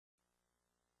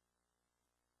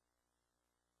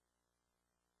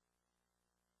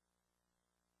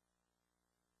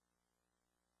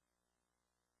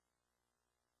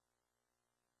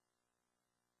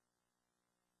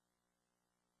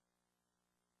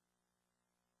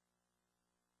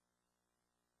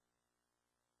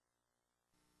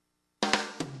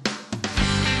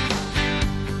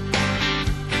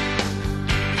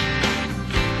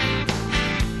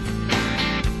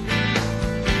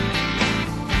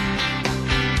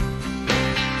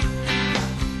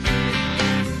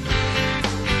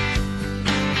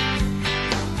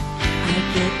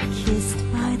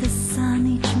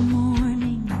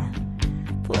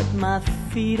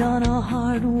feet on a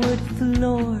hardwood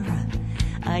floor.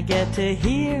 I get to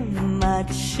hear my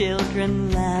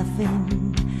children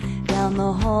laughing down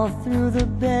the hall through the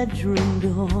bedroom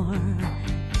door.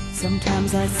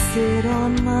 Sometimes I sit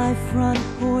on my front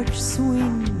porch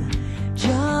swing,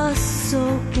 just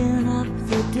soaking up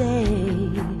the day.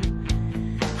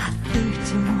 I think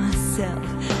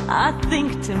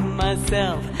to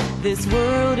myself, this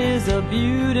world is a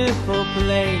beautiful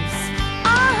place.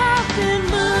 I have been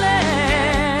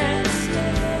blessed,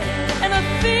 and I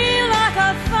feel like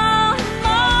I found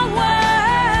my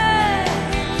way.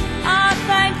 I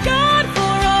thank God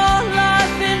for all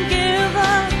I've been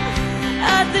given.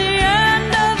 At the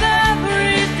end of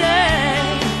every day,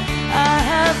 I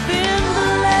have been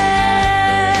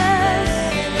blessed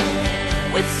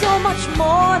with so much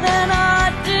more than I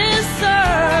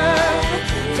deserve.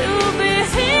 To be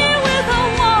here with the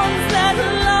ones that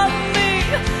love me,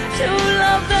 to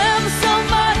love them so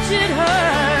much it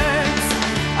hurts.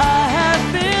 I have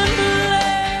been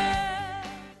blessed.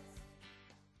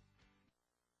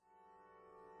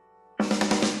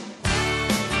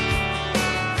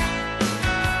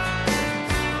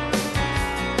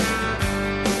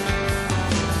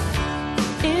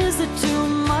 Is it too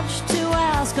much to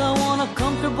ask? I want a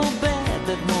comfortable bed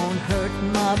that won't hurt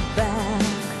my back,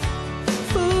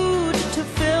 food to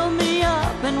fill me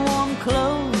up, and warm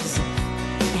clothes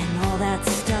and all that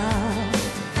stuff.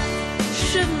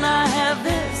 Shouldn't I have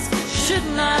this?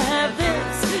 Shouldn't I have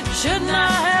this? Shouldn't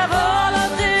I have all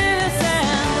of this?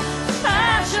 And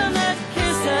passionate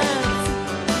kisses,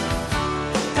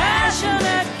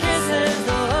 passionate kisses,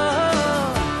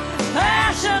 oh,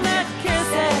 passionate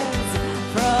kisses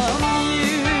from you.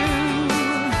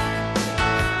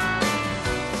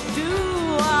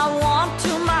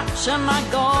 Am I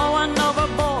going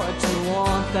overboard to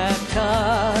want that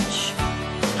touch?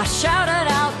 I shouted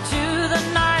out to the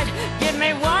night, give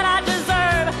me what I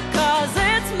deserve, 'cause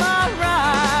it's my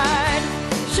right.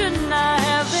 Shouldn't I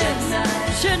have this?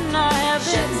 Shouldn't I have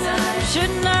this?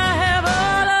 Shouldn't I have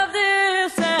all of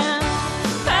this? And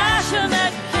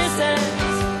passionate kisses,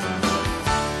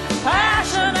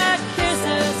 passionate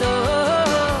kisses,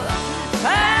 oh,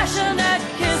 passionate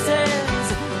kisses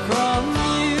from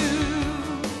you.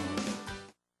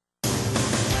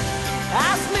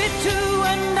 Ask me to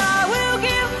and I will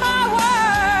give my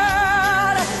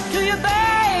word to you,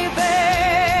 baby.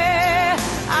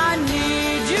 I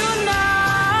need you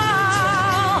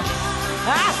now.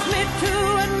 Ask me to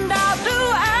and I'll do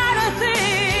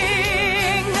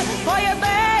anything for you,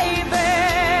 baby.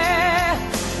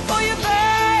 For you,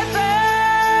 baby.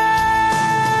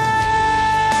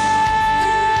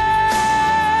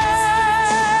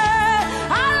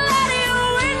 I'll let you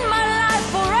in my life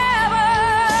forever.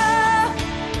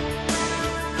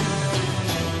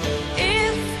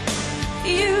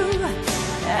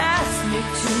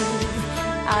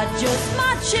 I just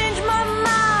might change my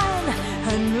mind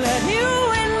and let you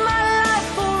in my life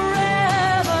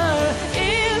forever.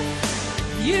 If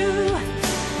you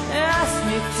ask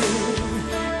me to,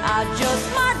 I just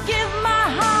might give my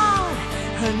heart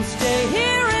and stay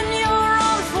here in your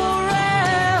arms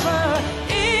forever.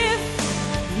 If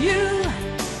you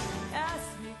ask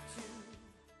me to.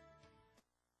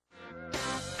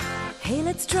 Hey,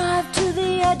 let's drive to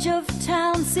the edge of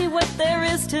town, see what there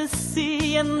is to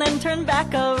see, and then turn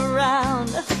back around.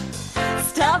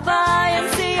 Stop by and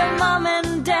see your mom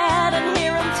and dad and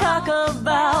hear them talk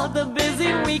about the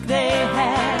busy week they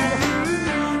had.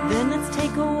 Then let's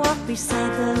take a walk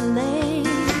beside the lake,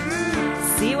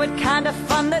 see what kind of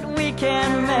fun that we can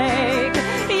make.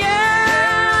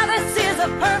 Yeah, this is a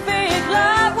perfect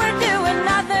love. We're doing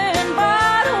nothing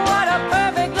but what a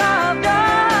perfect love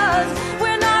does.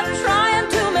 We're not trying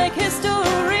to make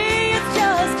history, it's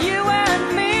just you and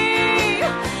me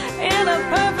in a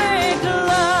perfect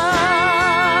love.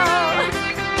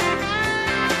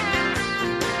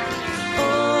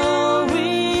 Oh,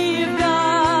 we've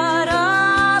got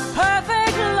a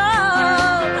perfect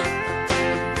love.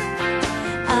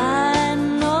 I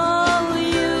know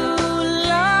you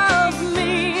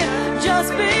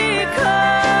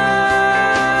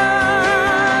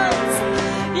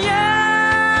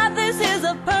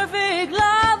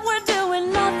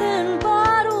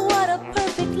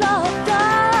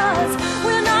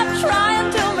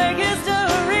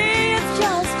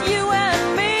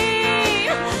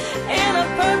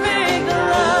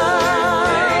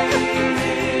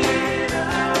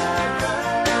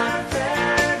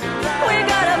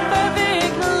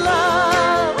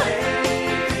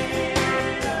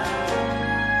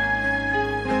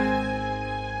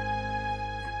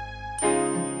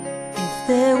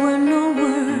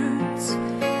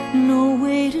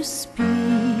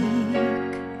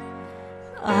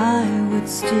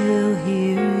still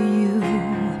hear you.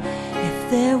 If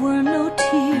there were no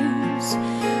tears,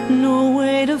 no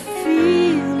way to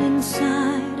feel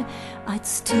inside, I'd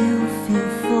still feel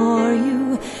for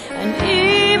you. And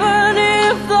even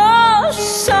if the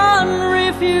sun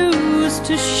refused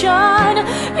to shine,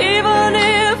 even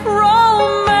if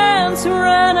romance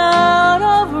ran out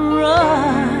of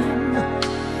rhyme,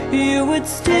 you would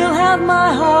still have my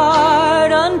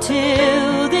heart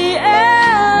until the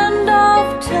end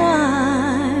of time.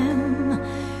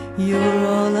 You're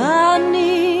all I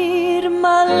need,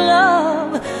 my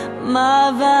love,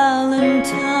 my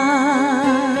Valentine.